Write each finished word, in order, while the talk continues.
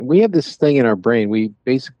we have this thing in our brain. We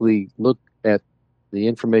basically look at the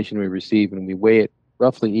information we receive and we weigh it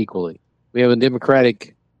roughly equally. We have a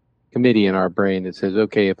democratic committee in our brain that says,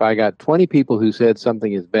 okay, if I got 20 people who said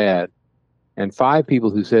something is bad and 5 people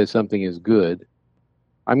who said something is good,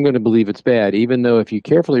 I'm going to believe it's bad, even though if you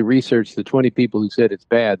carefully research the 20 people who said it's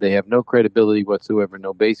bad, they have no credibility whatsoever,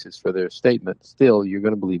 no basis for their statement. Still, you're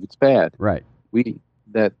going to believe it's bad. Right.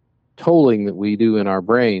 That tolling that we do in our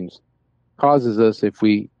brains causes us, if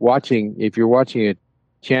you're watching a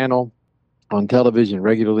channel on television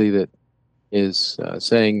regularly that is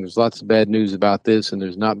saying there's lots of bad news about this and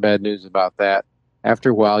there's not bad news about that, after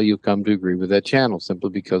a while you'll come to agree with that channel simply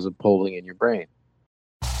because of polling in your brain.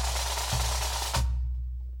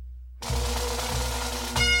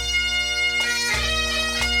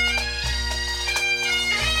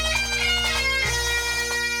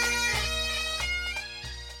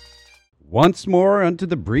 Once more unto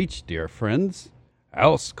the breach, dear friends,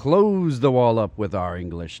 else close the wall up with our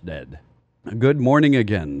English dead. Good morning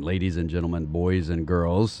again, ladies and gentlemen, boys and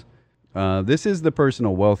girls. This is the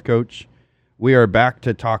Personal Wealth Coach. We are back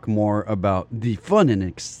to talk more about the fun and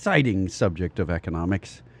exciting subject of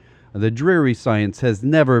economics. The dreary science has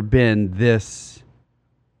never been this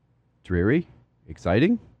dreary?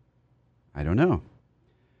 Exciting? I don't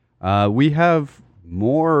know. We have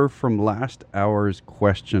more from last hour's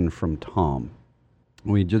question from Tom.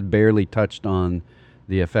 We just barely touched on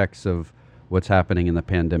the effects of what's happening in the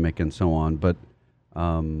pandemic and so on, but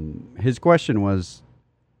his question was,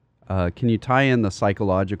 can you tie in the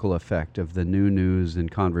psychological effect of the new news and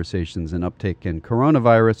conversations and uptick in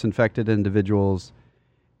coronavirus infected individuals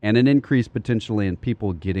and an increase potentially in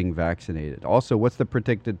people getting vaccinated? Also, what's the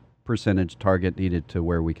predicted percentage target needed to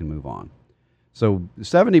where we can move on? So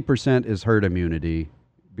 70% is herd immunity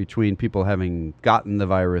between people having gotten the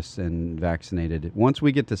virus and vaccinated. Once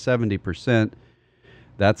we get to 70%,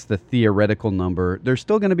 that's the theoretical number. There's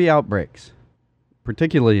still going to be outbreaks,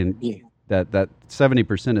 particularly in that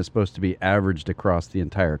 70% is supposed to be averaged across the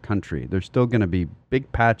entire country. There's still going to be big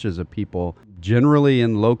patches of people, generally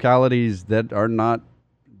in localities that are not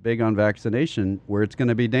big on vaccination, where it's going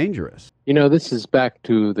to be dangerous. You know, this is back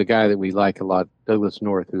to the guy that we like a lot, Douglas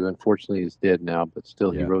North, who unfortunately is dead now, but still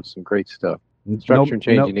he wrote some great stuff. Structure and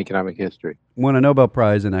Change in Economic History. Won a Nobel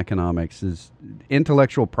Prize in economics. Is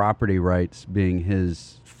intellectual property rights being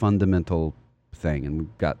his fundamental thing, and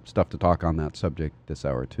we've got stuff to talk on that subject this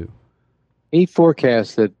hour too. He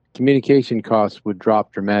forecasts that communication costs would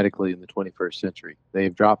drop dramatically in the 21st century.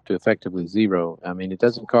 They've dropped to effectively zero. I mean, it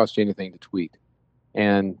doesn't cost you anything to tweet.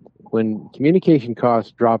 And when communication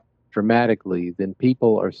costs drop dramatically, then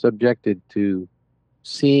people are subjected to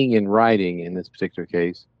seeing in writing, in this particular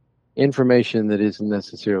case, information that isn't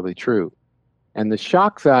necessarily true. And the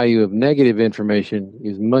shock value of negative information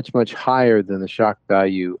is much, much higher than the shock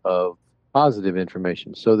value of positive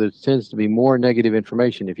information. So there tends to be more negative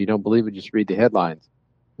information. If you don't believe it, just read the headlines.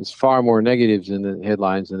 There's far more negatives in the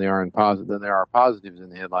headlines than there are positives in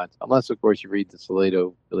the headlines, unless, of course, you read the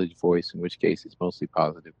Salado Village Voice, in which case it's mostly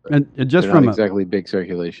positive. And just from not exactly big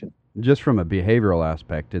circulation. Just from a behavioral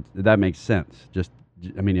aspect, that makes sense.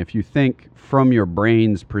 If you think from your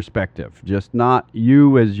brain's perspective, just not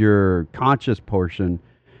you as your conscious portion,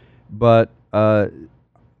 but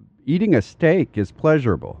eating a steak is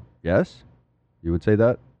pleasurable. Yes? You would say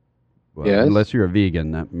that? Well, yes. Unless you're a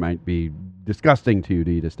vegan, that might be disgusting to you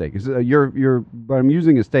to eat a steak. But I'm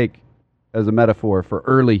using a steak as a metaphor for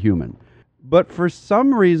early human. But for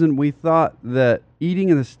some reason, we thought that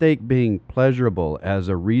eating a steak being pleasurable as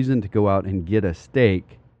a reason to go out and get a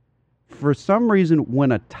steak, for some reason,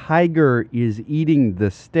 when a tiger is eating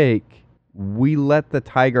the steak, we let the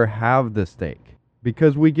tiger have the steak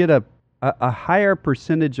because we get a higher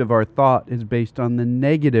percentage of our thought is based on the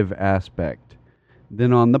negative aspect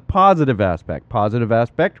than on the positive aspect. Positive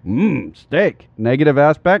aspect, steak. Negative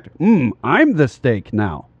aspect, I'm the steak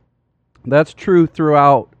now. That's true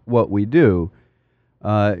throughout what we do.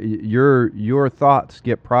 Your thoughts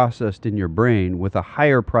get processed in your brain with a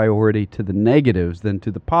higher priority to the negatives than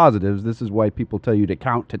to the positives. This is why people tell you to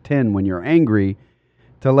count to 10 when you're angry,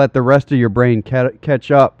 to let the rest of your brain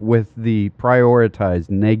catch up with the prioritized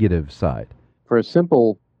negative side. For a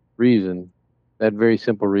simple reason, that very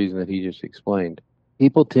simple reason that he just explained,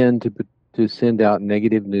 people tend to send out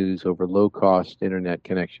negative news over low-cost internet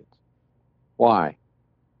connections. Why?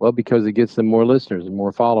 Well, because it gets them more listeners and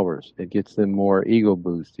more followers. It gets them more ego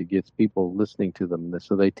boost. It gets people listening to them.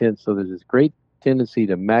 So there's this great tendency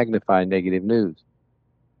to magnify negative news.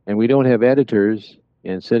 And we don't have editors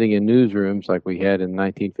and sitting in newsrooms like we had in the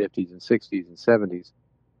 1950s and 60s and 70s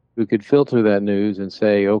who could filter that news and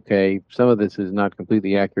say, okay, some of this is not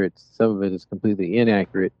completely accurate, some of it is completely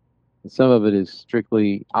inaccurate, and some of it is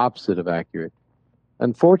strictly opposite of accurate.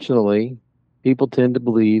 Unfortunately, people tend to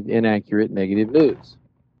believe inaccurate negative news.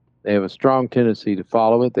 They have a strong tendency to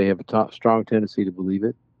follow it. They have a strong tendency to believe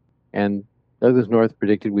it. And Douglas North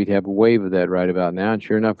predicted we'd have a wave of that right about now. And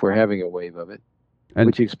sure enough, we're having a wave of it, And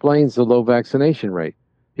which explains the low vaccination rate.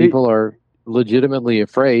 Hey, People are legitimately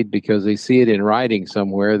afraid because they see it in writing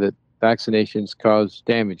somewhere that vaccinations cause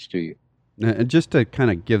damage to you. and just to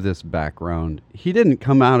kind of give this background, he didn't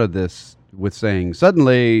come out of this with saying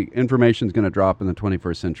suddenly information's going to drop in the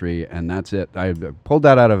 21st century and that's it. I pulled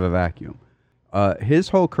that out of a vacuum. His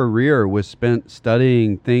whole career was spent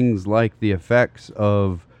studying things like the effects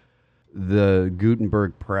of the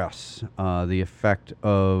Gutenberg press, the effect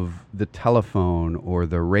of the telephone or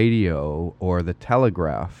the radio or the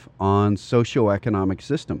telegraph on socioeconomic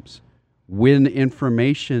systems. When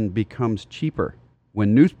information becomes cheaper,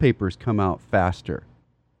 when newspapers come out faster,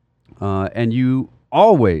 and you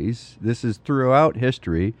always, this is throughout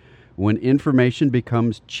history, when information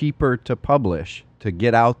becomes cheaper to publish, to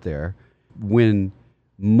get out there, when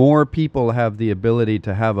more people have the ability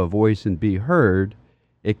to have a voice and be heard,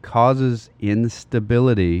 it causes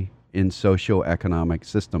instability in socioeconomic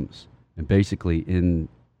systems and basically in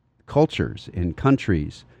cultures, in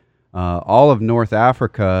countries. All of North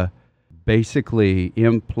Africa basically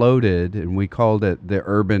imploded, and we called it the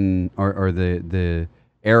urban or the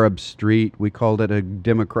Arab street. We called it a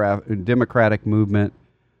democratic movement.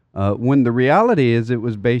 When the reality is it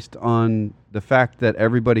was based on the fact that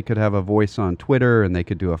everybody could have a voice on Twitter and they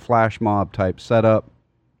could do a flash mob type setup.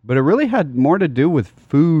 But it really had more to do with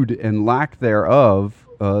food and lack thereof,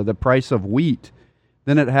 the price of wheat,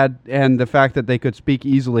 than it had, and the fact that they could speak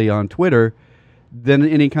easily on Twitter, than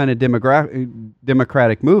any kind of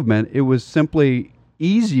democratic movement. It was simply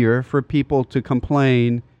easier for people to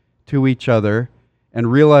complain to each other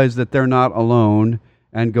and realize that they're not alone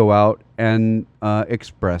and go out and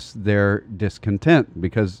express their discontent.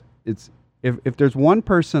 Because it's if there's one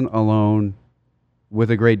person alone with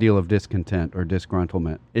a great deal of discontent or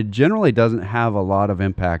disgruntlement, it generally doesn't have a lot of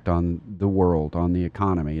impact on the world, on the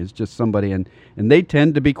economy. It's just somebody, and they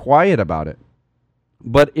tend to be quiet about it.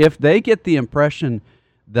 But if they get the impression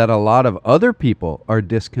that a lot of other people are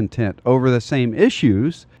discontent over the same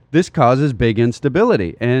issues, this causes big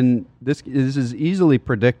instability. And this is easily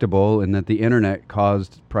predictable in that the internet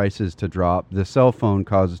caused prices to drop. The cell phone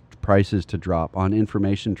caused prices to drop on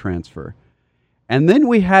information transfer. And then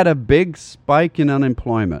we had a big spike in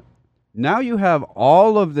unemployment. Now you have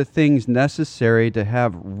all of the things necessary to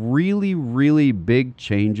have really, really big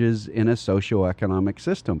changes in a socioeconomic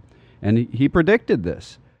system. And he predicted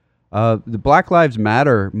this. The Black Lives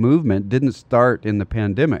Matter movement didn't start in the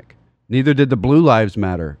pandemic. Neither did the Blue Lives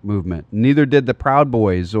Matter movement. Neither did the Proud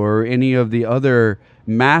Boys or any of the other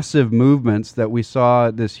massive movements that we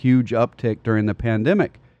saw this huge uptick during the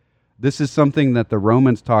pandemic. This is something that the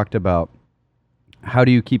Romans talked about. How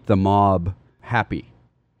do you keep the mob happy?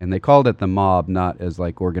 And they called it the mob, not as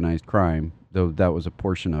like organized crime, though that was a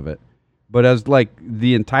portion of it, but as like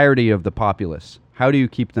the entirety of the populace. How do you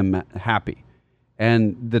keep them happy?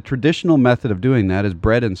 And the traditional method of doing that is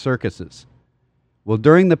bread and circuses. Well,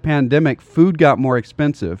 during the pandemic, food got more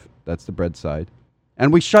expensive. That's the bread side.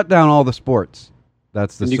 And we shut down all the sports.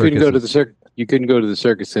 That's the circus. You couldn't go to the circus. You couldn't go to the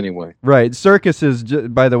circus anyway. Right. Circuses,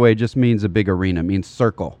 by the way, just means a big arena. It means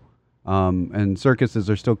circle. And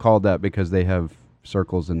circuses are still called that because they have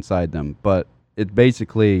circles inside them. But it's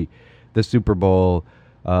basically the Super Bowl.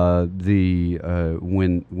 When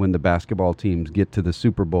the basketball teams get to the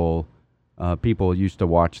Super Bowl, people used to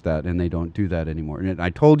watch that, and they don't do that anymore. And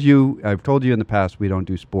I've told you in the past, we don't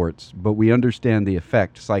do sports, but we understand the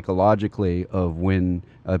effect psychologically of when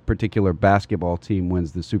a particular basketball team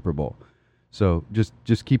wins the Super Bowl. So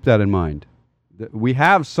just keep that in mind. We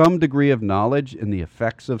have some degree of knowledge in the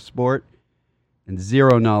effects of sport and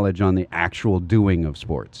zero knowledge on the actual doing of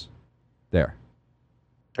sports. There.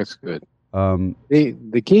 That's good.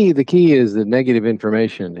 The key is that negative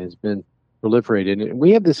information has been proliferated. And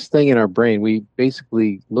we have this thing in our brain. We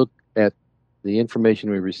basically look at the information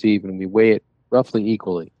we receive and we weigh it roughly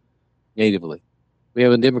equally, natively. We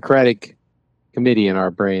have a democratic committee in our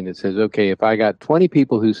brain that says, okay, if I got 20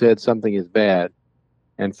 people who said something is bad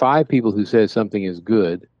and 5 people who said something is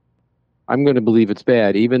good, I'm going to believe it's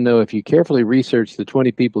bad, even though if you carefully research the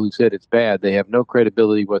 20 people who said it's bad, they have no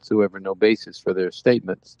credibility whatsoever, no basis for their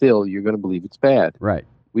statement. Still, you're going to believe it's bad. Right.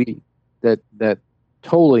 That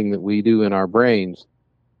tolling that we do in our brains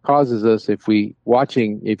causes us, if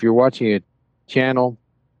you're watching a channel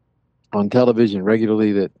on television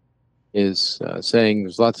regularly that is saying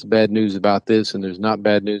there's lots of bad news about this and there's not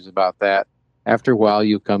bad news about that, After a while,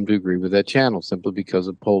 you'll come to agree with that channel simply because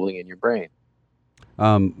of polling in your brain.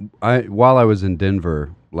 While I was in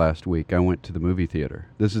Denver last week, I went to the movie theater.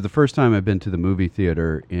 This is the first time I've been to the movie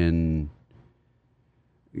theater in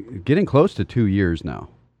getting close to 2 years now.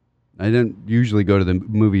 I didn't usually go to the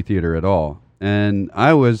movie theater at all. And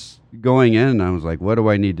I was going in and I was like, what do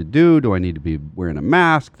I need to do? Do I need to be wearing a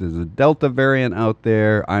mask? There's a Delta variant out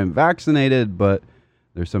there. I'm vaccinated, but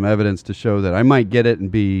there's some evidence to show that I might get it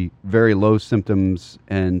and be very low symptoms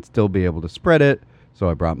and still be able to spread it. So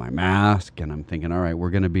I brought my mask and I'm thinking, all right, we're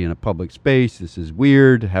going to be in a public space. This is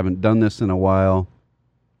weird. Haven't done this in a while.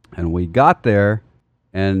 And we got there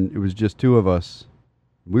and it was just two of us.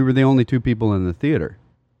 We were the only two people in the theater.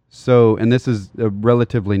 So, and this is a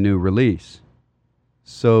relatively new release.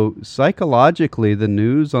 So psychologically, the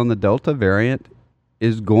news on the Delta variant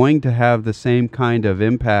is going to have the same kind of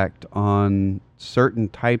impact on certain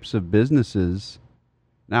types of businesses.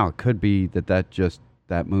 Now, it could be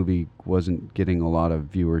that movie wasn't getting a lot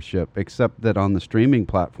of viewership, except that on the streaming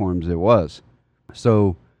platforms it was.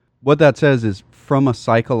 So what that says is, from a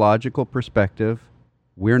psychological perspective,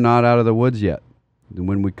 we're not out of the woods yet.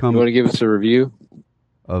 When we come, You want to give us a review?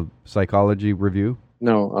 of Psychology Review?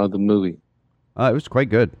 No, of the movie. It was quite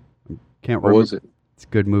good. Can't What remember. was it? It's a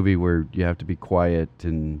good movie where you have to be quiet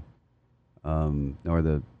and or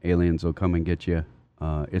the aliens will come and get you.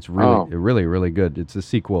 It's really, really good. It's a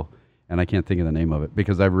sequel, and I can't think of the name of it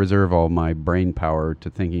because I reserve all my brain power to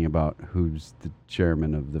thinking about who's the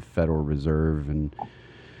chairman of the Federal Reserve and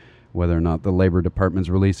whether or not the Labor Department's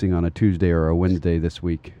releasing on a Tuesday or a Wednesday this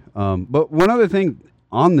week. But one other thing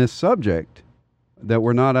on this subject that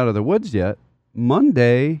we're not out of the woods yet,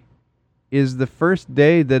 Monday is the first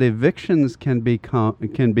day that evictions can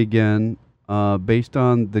begin based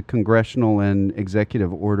on the congressional and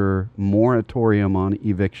executive order moratorium on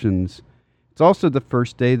evictions. It's also the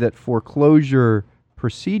first day that foreclosure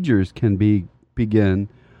procedures can begin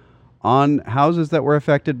on houses that were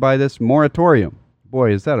affected by this moratorium.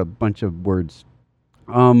 Boy, is that a bunch of words.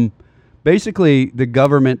 Basically, the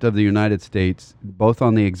government of the United States, both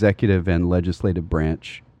on the executive and legislative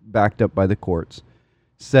branch, backed up by the courts,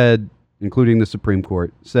 said, including the Supreme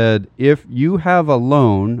Court, said if you have a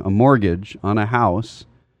loan, a mortgage on a house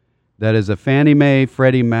that is a Fannie Mae,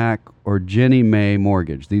 Freddie Mac, or Ginnie Mae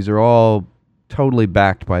mortgage, these are all totally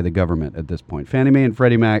backed by the government at this point. Fannie Mae and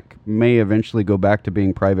Freddie Mac may eventually go back to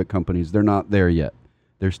being private companies. They're not there yet.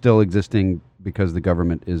 They're still existing because the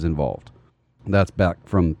government is involved. That's back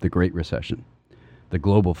from the Great Recession, the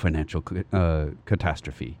global financial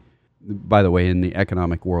catastrophe. By the way, in the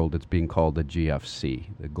economic world, it's being called the GFC,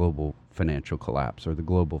 the global financial collapse or the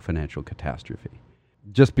global financial catastrophe.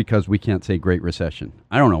 Just because we can't say Great Recession.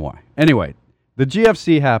 I don't know why. Anyway, the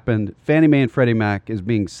GFC happened. Fannie Mae and Freddie Mac is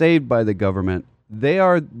being saved by the government. They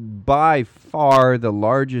are by far the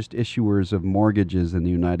largest issuers of mortgages in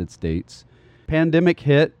the United States. Pandemic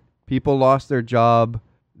hit. People lost their job.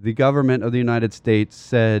 The government of the United States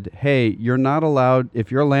said, hey, you're not allowed, if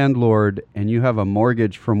you're a landlord and you have a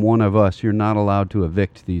mortgage from one of us, you're not allowed to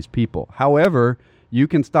evict these people. However, you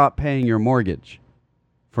can stop paying your mortgage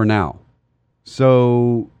for now.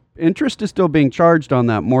 So interest is still being charged on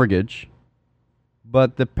that mortgage,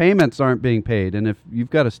 but the payments aren't being paid. And if you've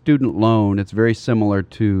got a student loan, it's very similar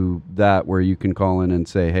to that where you can call in and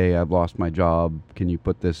say, hey, I've lost my job. Can you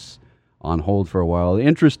put this on hold for a while? The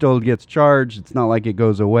interest still gets charged. It's not like it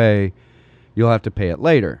goes away. You'll have to pay it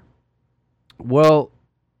later. Well,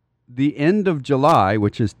 the end of July,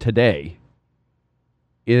 which is today,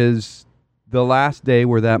 is the last day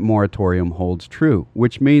where that moratorium holds true,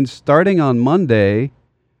 which means starting on Monday,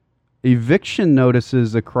 eviction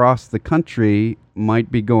notices across the country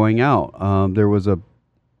might be going out. There was a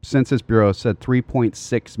Census Bureau said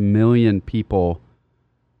 3.6 million people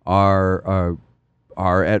are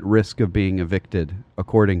at risk of being evicted,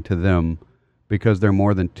 according to them, because they're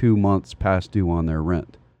more than 2 months past due on their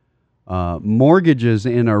rent. Mortgages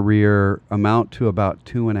in arrear amount to about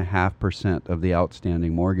 2.5% of the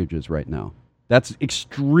outstanding mortgages right now. That's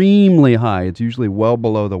extremely high. It's usually well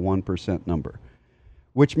below the 1% number,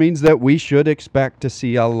 which means that we should expect to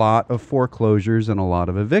see a lot of foreclosures and a lot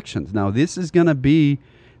of evictions. Now, this is going to be,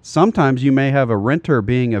 sometimes you may have a renter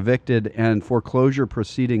being evicted and foreclosure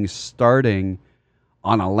proceedings starting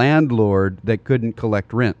on a landlord that couldn't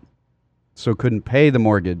collect rent, so couldn't pay the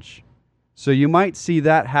mortgage. So you might see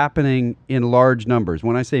that happening in large numbers.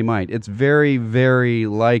 When I say might, it's very, very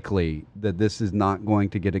likely that this is not going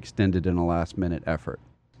to get extended in a last-minute effort.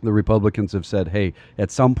 The Republicans have said, hey, at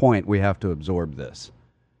some point we have to absorb this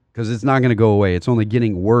because it's not going to go away. It's only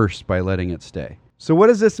getting worse by letting it stay. So what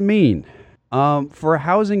does this mean for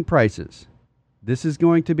housing prices? This is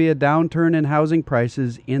going to be a downturn in housing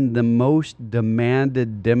prices in the most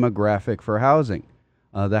demanded demographic for housing.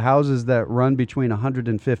 The houses that run between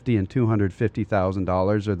 $150,000 and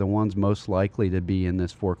 $250,000 are the ones most likely to be in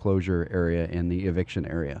this foreclosure area, in the eviction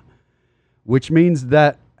area, which means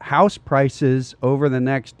that house prices over the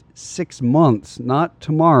next 6 months, not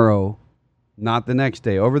tomorrow, not the next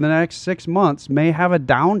day, over the next 6 months may have a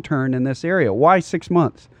downturn in this area. Why 6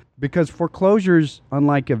 months? Because foreclosures,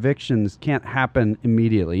 unlike evictions, can't happen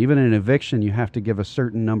immediately. Even in an eviction, you have to give a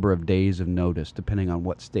certain number of days of notice, depending on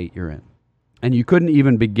what state you're in. And you couldn't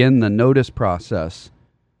even begin the notice process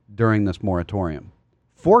during this moratorium.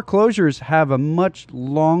 Foreclosures have a much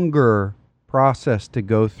longer process to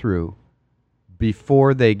go through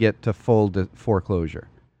before they get to full foreclosure.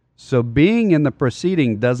 So being in the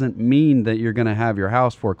proceeding doesn't mean that you're going to have your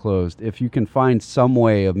house foreclosed if you can find some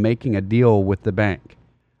way of making a deal with the bank.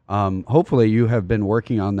 Hopefully you have been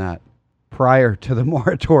working on that prior to the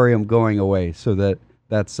moratorium going away so that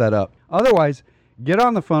that's set up. Otherwise, get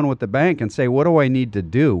on the phone with the bank and say, what do I need to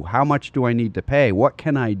do? How much do I need to pay? What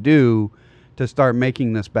can I do to start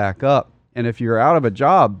making this back up? And if you're out of a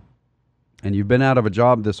job and you've been out of a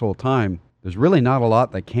job this whole time, there's really not a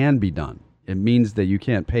lot that can be done. It means that you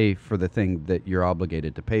can't pay for the thing that you're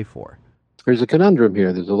obligated to pay for. There's a conundrum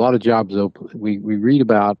here. There's a lot of jobs open. We read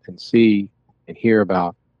about and see and hear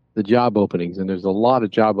about the job openings, and there's a lot of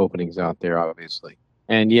job openings out there, obviously.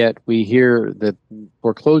 And yet we hear that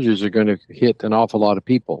foreclosures are going to hit an awful lot of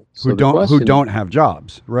people who don't have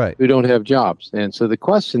jobs, right? Who don't have jobs. And so the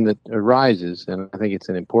question that arises, and I think it's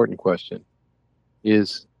an important question,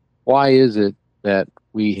 is why is it that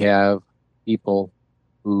we have people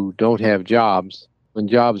who don't have jobs when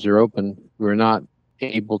jobs are open who are not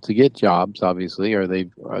able to get jobs, obviously, or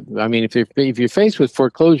if you're faced with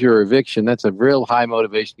foreclosure or eviction, that's a real high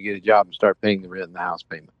motivation to get a job and start paying the rent and the house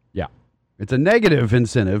payment. Yeah. It's a negative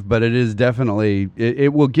incentive, but it is definitely,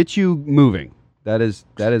 it will get you moving. That is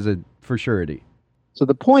a for surety. So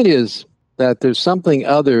the point is that there's something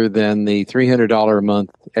other than the $300 a month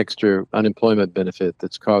extra unemployment benefit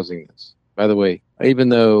that's causing this. By the way, even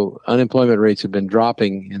though unemployment rates have been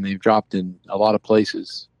dropping, and they've dropped in a lot of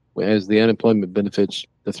places, as the unemployment benefits,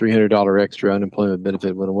 the $300 extra unemployment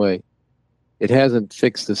benefit went away, it hasn't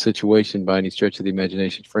fixed the situation by any stretch of the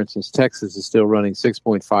imagination. For instance, Texas is still running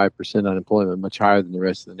 6.5% unemployment, much higher than the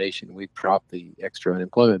rest of the nation. We've dropped the extra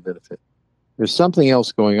unemployment benefit. There's something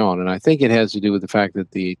else going on, and I think it has to do with the fact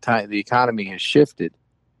that the economy has shifted,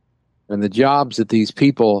 and the jobs that these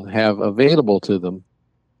people have available to them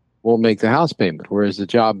won't make the house payment, whereas the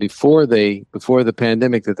job before the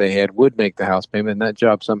pandemic that they had would make the house payment, and that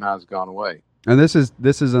job somehow has gone away. And this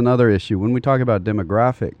is another issue. When we talk about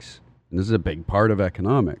demographics, and this is a big part of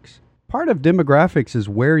economics, part of demographics is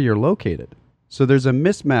where you're located. So there's a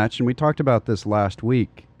mismatch, and we talked about this last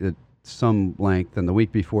week at some length, and the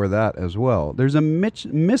week before that as well. There's a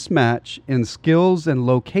mismatch in skills and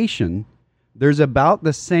location. There's about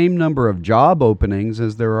the same number of job openings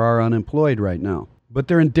as there are unemployed right now, but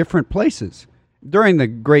they're in different places. During the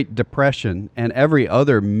Great Depression and every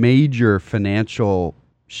other major financial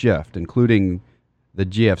shift, including the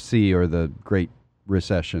GFC or the Great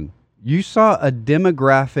Recession, you saw a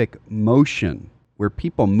demographic motion where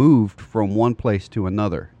people moved from one place to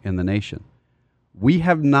another in the nation. We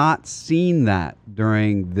have not seen that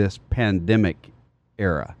during this pandemic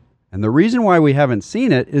era. And the reason why we haven't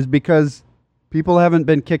seen it is because people haven't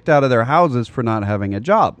been kicked out of their houses for not having a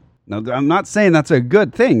job. Now, I'm not saying that's a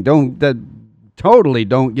good thing. Don't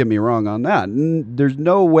get me wrong on that. There's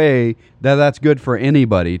no way that that's good for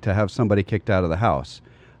anybody to have somebody kicked out of the house.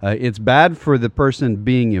 It's bad for the person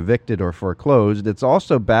being evicted or foreclosed. It's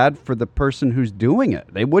also bad for the person who's doing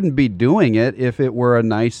it. They wouldn't be doing it if it were a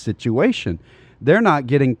nice situation. They're not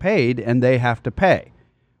getting paid, and they have to pay.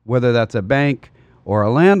 Whether that's a bank or a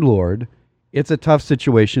landlord, it's a tough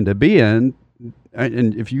situation to be in.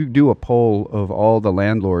 And if you do a poll of all the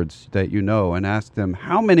landlords that you know and ask them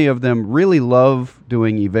how many of them really love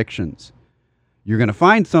doing evictions, you're going to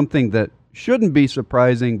find something that shouldn't be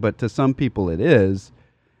surprising, but to some people it is.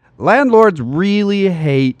 Landlords really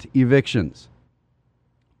hate evictions.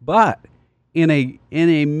 But in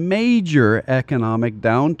a major economic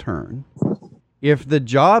downturn, if the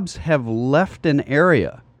jobs have left an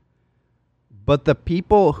area, but the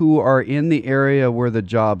people who are in the area where the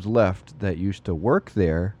jobs left that used to work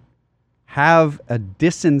there have a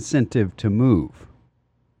disincentive to move,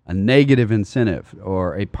 a negative incentive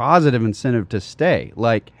or a positive incentive to stay.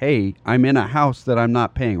 Like, hey, I'm in a house that I'm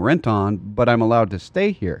not paying rent on, but I'm allowed to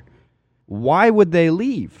stay here. Why would they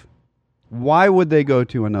leave? Why would they go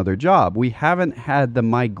to another job? We haven't had the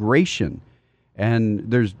migration. And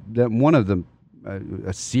there's one of the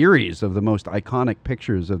a series of the most iconic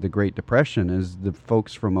pictures of the Great Depression is the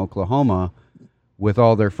folks from Oklahoma with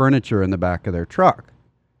all their furniture in the back of their truck.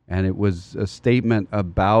 And it was a statement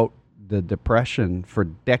about the Depression for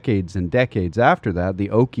decades and decades after that, the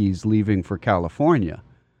Okies leaving for California,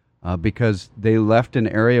 because they left an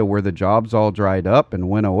area where the jobs all dried up and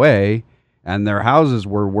went away, and their houses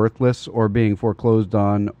were worthless or being foreclosed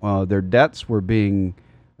on. Their debts were being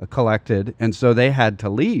collected, and so they had to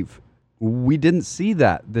leave. We didn't see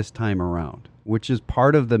that this time around, which is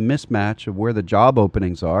part of the mismatch of where the job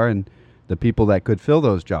openings are and the people that could fill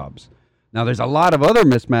those jobs. Now, there's a lot of other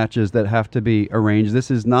mismatches that have to be arranged.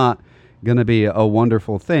 This is not going to be a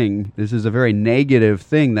wonderful thing. This is a very negative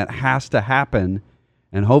thing that has to happen,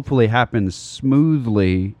 and hopefully happens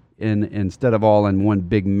smoothly instead of all in one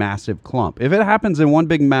big massive clump. If it happens in one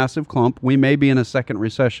big massive clump, we may be in a second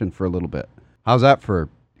recession for a little bit. How's that for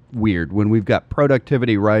weird when we've got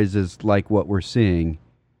productivity rises like what we're seeing,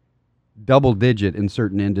 double digit in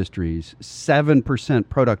certain industries, 7%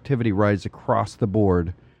 productivity rise across the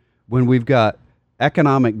board, when we've got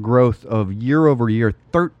economic growth of year over year,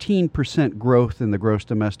 13% growth in the gross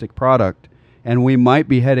domestic product, and we might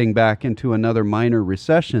be heading back into another minor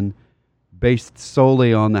recession based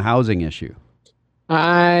solely on the housing issue.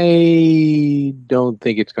 I don't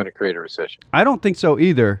think it's going to create a recession. I don't think so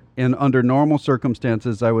either. And under normal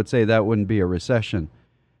circumstances, I would say that wouldn't be a recession.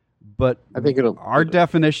 But I think our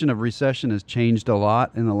definition of recession has changed a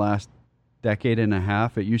lot in the last decade and a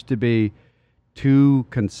half. It used to be 2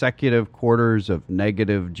 consecutive quarters of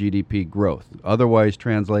negative GDP growth, otherwise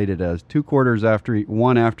translated as 2 quarters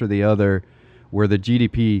one after the other, where the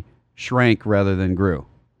GDP shrank rather than grew.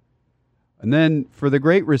 And then for the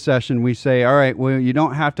Great Recession, we say, all right, well, you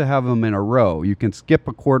don't have to have them in a row. You can skip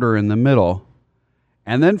a quarter in the middle.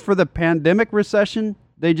 And then for the pandemic recession,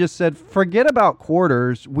 they just said, forget about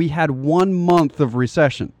quarters. We had 1 month of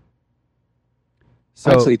recession. So,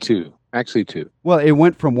 Actually two. Well, it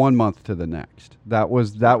went from 1 month to the next. That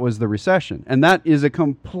was the recession. And that is a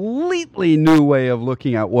completely new way of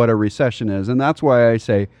looking at what a recession is. And that's why I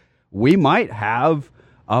say we might have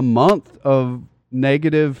a month of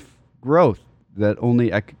negative growth. That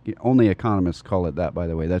only economists call it that, by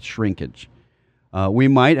the way. That's shrinkage. We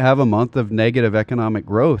might have a month of negative economic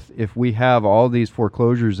growth if we have all these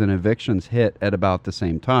foreclosures and evictions hit at about the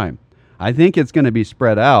same time. I think it's going to be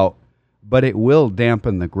spread out, but it will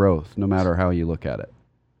dampen the growth no matter how you look at it.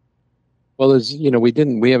 Well, as you know,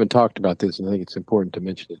 we haven't talked about this, and I think it's important to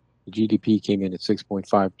mention it. The GDP came in at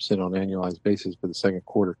 6.5% on an annualized basis for the second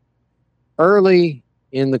quarter. Early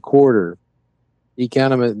in the quarter, the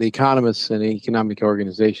economists and economic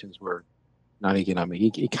organizations were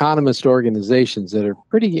economist organizations that are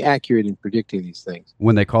pretty accurate in predicting these things.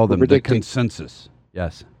 When they call them the consensus,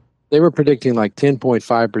 yes. They were predicting like 10.5%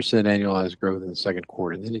 annualized growth in the second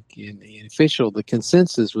quarter. And then the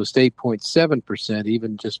consensus was 8.7%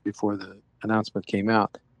 even just before the announcement came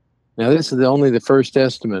out. Now, this is only the first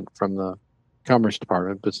estimate from the Commerce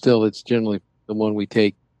Department, but still it's generally the one we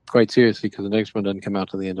take quite seriously because the next one doesn't come out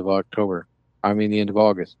till the end of the end of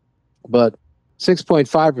August. But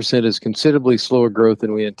 6.5% is considerably slower growth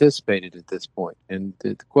than we anticipated at this point. And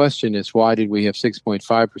the question is, why did we have 6.5%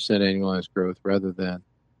 annualized growth rather than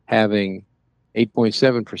having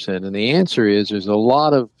 8.7%? And the answer is there's a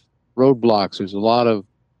lot of roadblocks, there's a lot of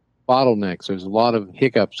bottlenecks, there's a lot of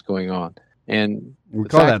hiccups going on. And we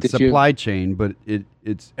call that supply chain, but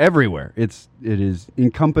it's everywhere. It is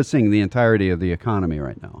encompassing the entirety of the economy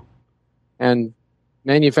right now. And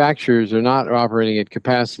manufacturers are not operating at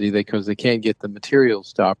capacity because they can't get the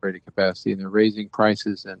materials to operate at capacity, and they're raising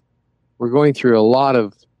prices. And we're going through a lot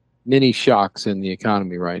of mini shocks in the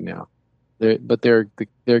economy right now. They're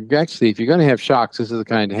actually, if you're going to have shocks, this is the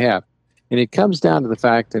kind to have. And it comes down to the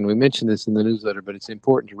fact, and we mentioned this in the newsletter, but it's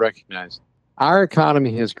important to recognize, our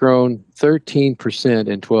economy has grown 13%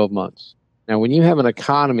 in 12 months. Now, when you have an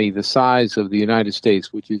economy the size of the United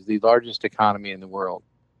States, which is the largest economy in the world,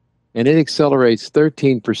 and it accelerates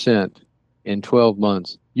 13% in 12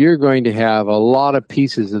 months, you're going to have a lot of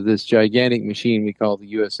pieces of this gigantic machine we call the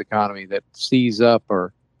U.S. economy that seize up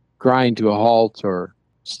or grind to a halt or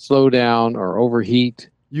slow down or overheat.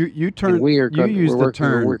 We're working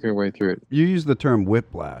our way through it. You use the term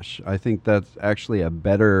whiplash. I think that's actually a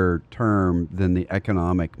better term than the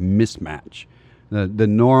economic mismatch. The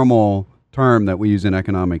normal term that we use in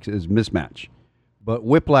economics is mismatch. But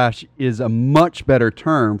whiplash is a much better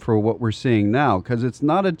term for what we're seeing now because it's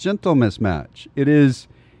not a gentle mismatch. It is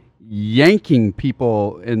yanking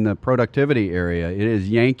people in the productivity area. It is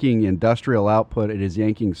yanking industrial output. It is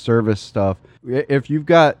yanking service stuff. If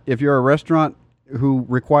you're a restaurant who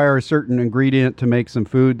require a certain ingredient to make some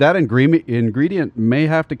food, that ingredient may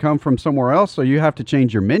have to come from somewhere else, so you have to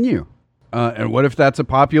change your menu. And what if that's a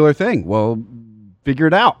popular thing? Well, figure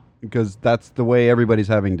it out, because that's the way everybody's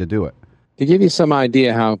having to do it. To give you some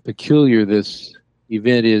idea how peculiar this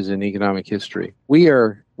event is in economic history, we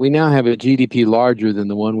now have a GDP larger than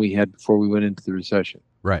the one we had before we went into the recession.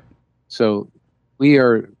 Right. So we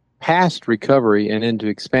are past recovery and into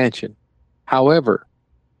expansion. However,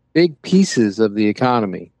 big pieces of the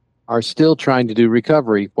economy are still trying to do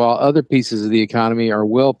recovery, while other pieces of the economy are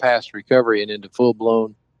well past recovery and into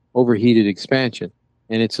full-blown overheated expansion.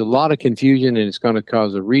 And it's a lot of confusion, and it's going to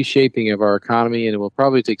cause a reshaping of our economy, and it will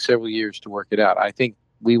probably take several years to work it out. I think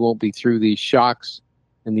we won't be through these shocks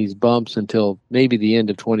and these bumps until maybe the end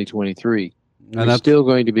of 2023. And we're still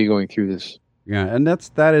going to be going through this. Yeah, and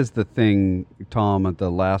that is the thing, Tom, at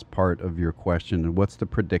the last part of your question. What's the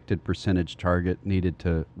predicted percentage target needed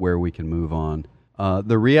to where we can move on?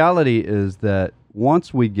 The reality is that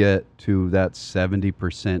once we get to that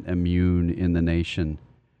 70% immune in the nation,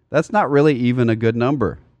 that's not really even a good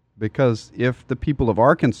number, because if the people of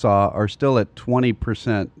Arkansas are still at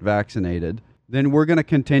 20% vaccinated, then we're going to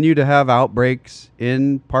continue to have outbreaks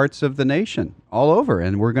in parts of the nation all over.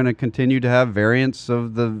 And we're going to continue to have variants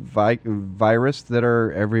of the virus that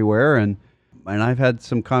are everywhere. And I've had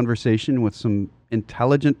some conversation with some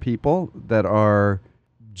intelligent people that are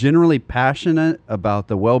generally passionate about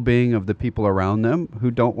the well-being of the people around them who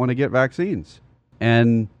don't want to get vaccines.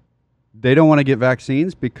 And they don't want to get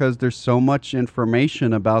vaccines because there's so much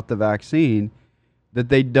information about the vaccine that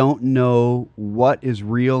they don't know what is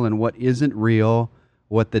real and what isn't real,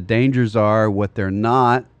 what the dangers are, what they're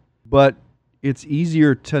not. But it's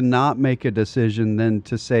easier to not make a decision than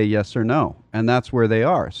to say yes or no. And that's where they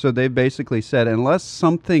are. So they basically said, unless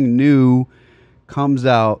something new comes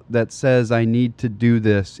out that says I need to do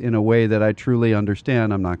this in a way that I truly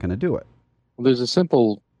understand, I'm not going to do it. Well, there's a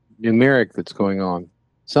simple numeric that's going on.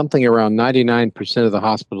 Something around 99% of the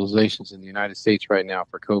hospitalizations in the United States right now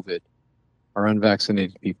for COVID are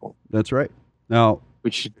unvaccinated people. That's right. Now,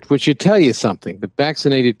 which should tell you something. The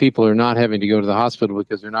vaccinated people are not having to go to the hospital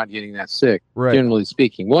because they're not getting that sick, right. Generally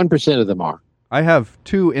speaking. 1% of them are. I have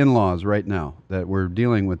two in-laws right now that we're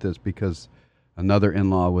dealing with this because another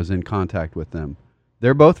in-law was in contact with them.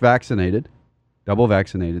 They're both vaccinated, double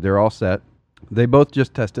vaccinated. They're all set. They both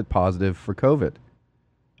just tested positive for COVID.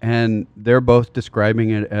 And they're both describing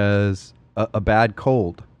it as a bad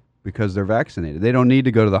cold because they're vaccinated. They don't need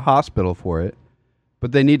to go to the hospital for it,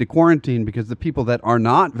 but they need to quarantine because the people that are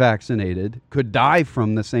not vaccinated could die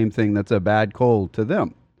from the same thing that's a bad cold to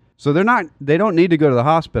them. So they don't need to go to the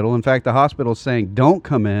hospital. In fact, the hospital's saying, don't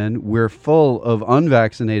come in. We're full of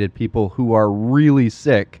unvaccinated people who are really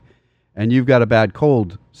sick, and you've got a bad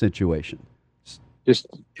cold situation.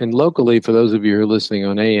 And locally, for those of you who are listening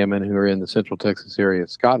on AM and who are in the Central Texas area,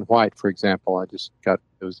 Scott and White, for example, there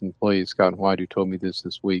was an employee, Scott and White, who told me this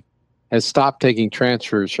week, has stopped taking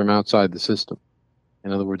transfers from outside the system.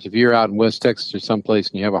 In other words, if you're out in West Texas or someplace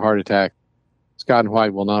and you have a heart attack, Scott and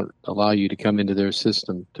White will not allow you to come into their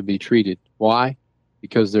system to be treated. Why?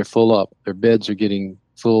 Because they're full up. Their beds are getting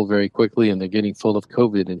full very quickly, and they're getting full of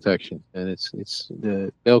COVID infection. And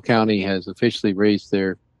Bell County has officially raised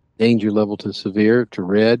their danger level to severe, to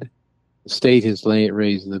red. The state has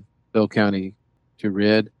raised the Bell County to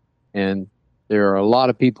red, and there are a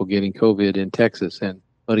lot of people getting COVID in Texas.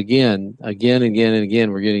 But again, we're getting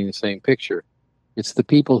the same picture. It's the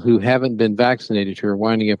people who haven't been vaccinated who are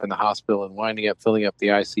winding up in the hospital and winding up filling up the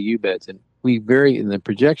ICU beds. And we vary in the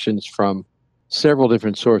projections from several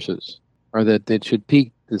different sources are that it should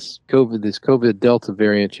peak, this COVID Delta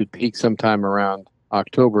variant should peak sometime around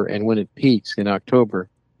October. And when it peaks in October,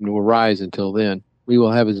 and will rise until then, we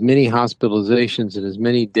will have as many hospitalizations and as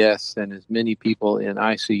many deaths and as many people in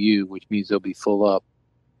ICU, which means they'll be full up,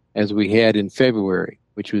 as we had in February,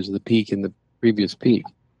 which was the peak in the previous peak.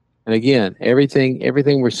 And again, everything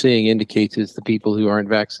we're seeing indicates it's the people who aren't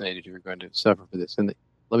vaccinated who are going to suffer for this. And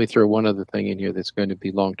let me throw one other thing in here that's going to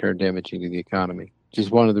be long-term damaging to the economy, which is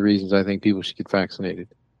one of the reasons I think people should get vaccinated.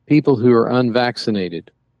 People who are unvaccinated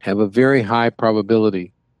have a very high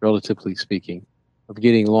probability, relatively speaking, of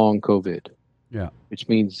getting long COVID. Yeah. Which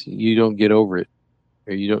means you don't get over it.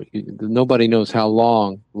 Or nobody knows how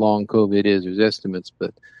long COVID is. There's estimates,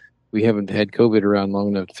 but we haven't had COVID around long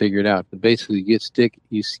enough to figure it out. But basically, you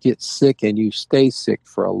get sick and you stay sick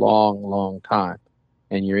for a long, long time.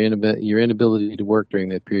 And your inability to work during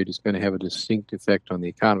that period is going to have a distinct effect on the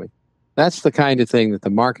economy. That's the kind of thing that the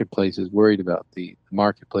marketplace is worried about. The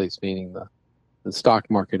marketplace, meaning the stock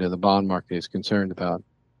market or the bond market, is concerned about,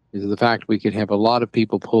 is the fact we could have a lot of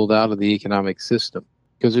people pulled out of the economic system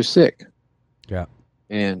because they're sick. Yeah.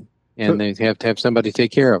 and So they have to have somebody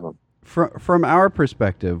take care of them. from our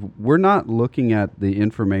perspective, we're not looking at the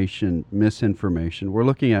misinformation. We're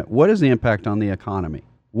looking at what is the impact on the economy.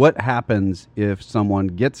 What happens if someone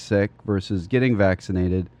gets sick versus getting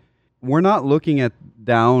vaccinated? We're not looking at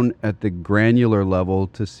down at the granular level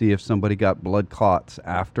to see if somebody got blood clots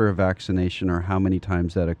after a vaccination or how many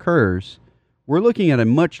times that occurs. We're looking at a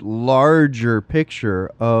much larger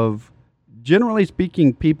picture of, generally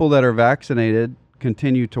speaking, people that are vaccinated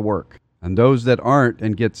continue to work, and those that aren't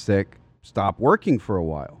and get sick stop working for a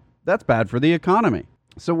while. That's bad for the economy.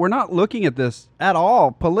 So we're not looking at this at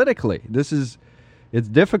all politically. It's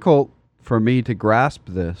difficult for me to grasp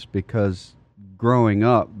this because growing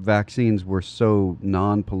up, vaccines were so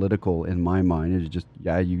non-political in my mind. It's just,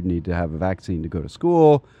 yeah, you need to have a vaccine to go to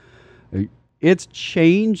school. It's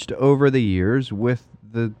changed over the years with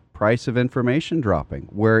the price of information dropping,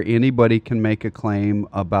 where anybody can make a claim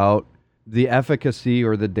about the efficacy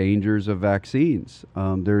or the dangers of vaccines.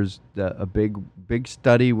 There's a big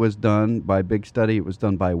study was done. By big study, it was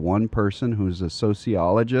done by one person who's a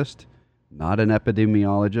sociologist, not an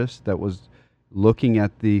epidemiologist, that was looking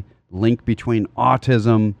at the link between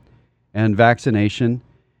autism and vaccination.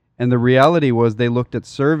 And the reality was they looked at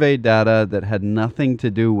survey data that had nothing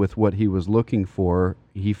to do with what he was looking for.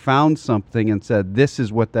 He found something and said, this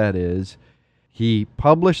is what that is. He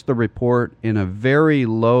published the report in a very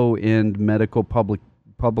low-end medical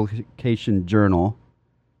publication journal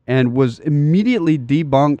and was immediately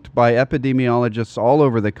debunked by epidemiologists all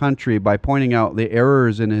over the country by pointing out the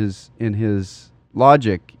errors in his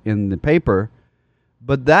logic in the paper.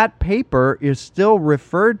 But that paper is still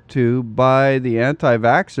referred to by the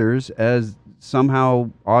anti-vaxxers as somehow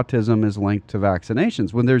autism is linked to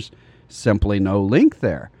vaccinations, when there's simply no link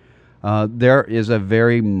there. There is a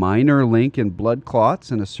very minor link in blood clots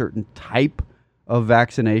and a certain type of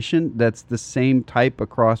vaccination that's the same type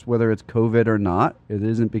across whether it's COVID or not. It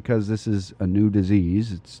isn't because this is a new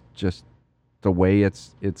disease. It's just the way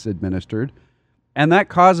it's administered. And that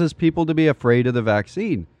causes people to be afraid of the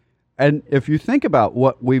vaccine. And if you think about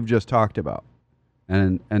what we've just talked about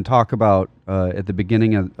and talk about at the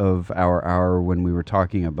beginning of our hour when we were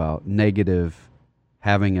talking about negative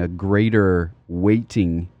having a greater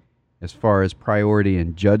weighting as far as priority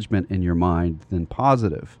and judgment in your mind than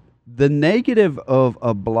positive. The negative of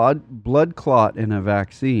a blood clot in a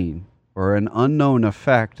vaccine or an unknown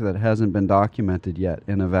effect that hasn't been documented yet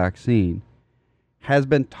in a vaccine has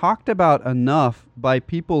been talked about enough by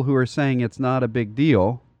people who are saying it's not a big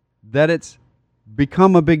deal that it's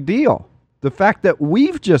become a big deal. The fact that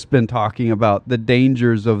we've just been talking about the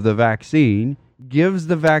dangers of the vaccine gives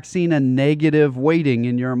the vaccine a negative weighting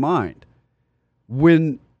in your mind,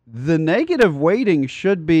 when the negative weighting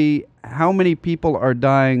should be how many people are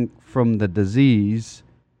dying from the disease,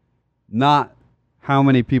 not how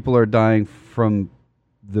many people are dying from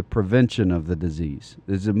the prevention of the disease.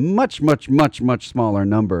 There's a much, much, much, much smaller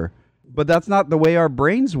number. But that's not the way our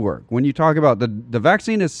brains work. When you talk about the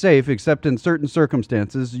vaccine is safe except in certain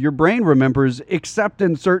circumstances, your brain remembers except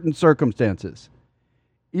in certain circumstances.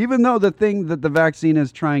 Even though the thing that the vaccine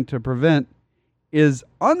is trying to prevent is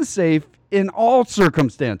unsafe in all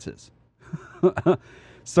circumstances.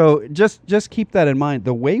 So just keep that in mind.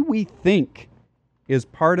 The way we think is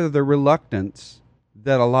part of the reluctance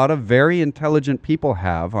that a lot of very intelligent people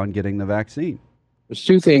have on getting the vaccine. There's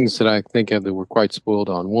two things that I think of that we're quite spoiled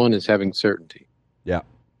on. One is having certainty. Yeah.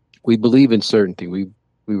 We believe in certainty. We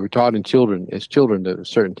were taught as children that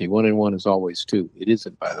certainty. 1 and 1 is always 2. It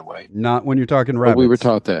isn't, by the way. Not when you're talking rabbits. But we were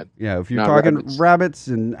taught that. Yeah, if you're talking rabbits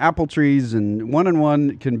and apple trees, and 1 and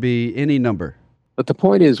 1 can be any number. But the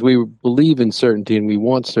point is, we believe in certainty and we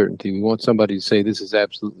want certainty. We want somebody to say this is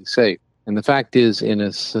absolutely safe. And the fact is, in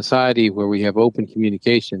a society where we have open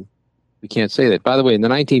communication, we can't say that. By the way, in the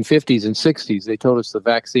 1950s and 60s, they told us the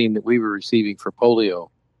vaccine that we were receiving for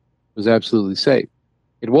polio was absolutely safe.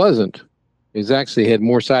 It wasn't. It actually had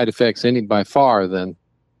more side effects by far than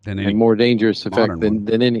and more dangerous effect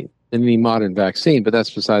than any modern vaccine. But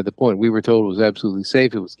that's beside the point. We were told it was absolutely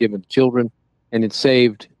safe. It was given to children, and it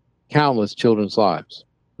saved countless children's lives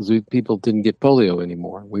because people didn't get polio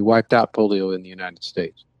anymore. We wiped out polio in the United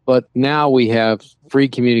States. But now we have free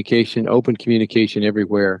communication, open communication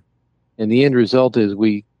everywhere. And the end result is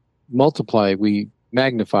we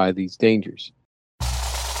magnify these dangers.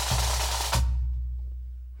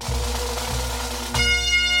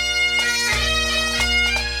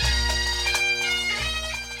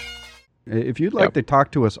 If you'd like to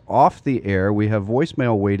talk to us off the air, we have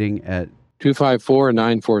voicemail waiting at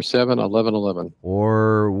 254-947-1111.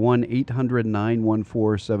 Or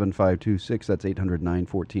 1-800-914-7526. That's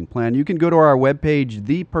 800-914-PLAN. You can go to our webpage,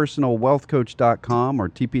 thepersonalwealthcoach.com or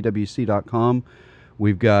tpwc.com.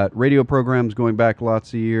 We've got radio programs going back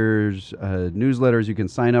lots of years, newsletters. You can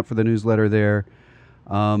sign up for the newsletter there.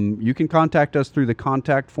 You can contact us through the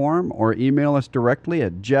contact form or email us directly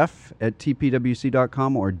at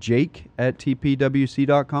jeff@tpwc.com or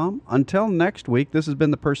jake@tpwc.com. Until next week, this has been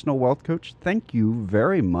the Personal Wealth Coach. Thank you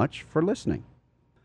very much for listening.